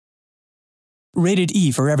rated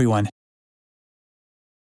E for everyone.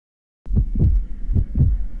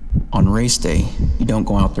 On race day, you don't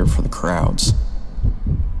go out there for the crowds.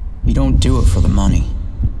 You don't do it for the money.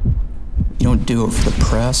 You don't do it for the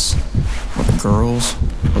press, or the girls,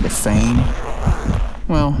 or the fame.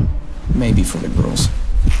 Well, maybe for the girls.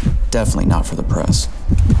 Definitely not for the press.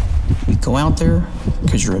 You go out there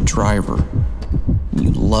because you're a driver, and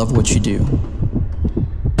you love what you do.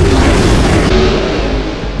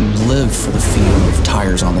 You live for the feeling of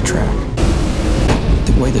tires on the track,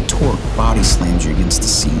 the way the torque body slams you against the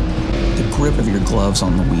seat, the grip of your gloves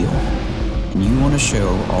on the wheel. And you want to show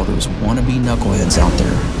all those wannabe knuckleheads out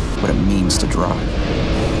there what it means to drive,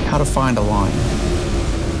 how to find a line,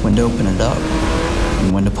 when to open it up,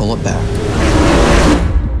 and when to pull it back.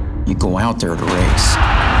 You go out there to race.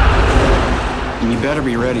 And you better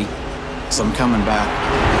be ready, 'cause I'm coming back.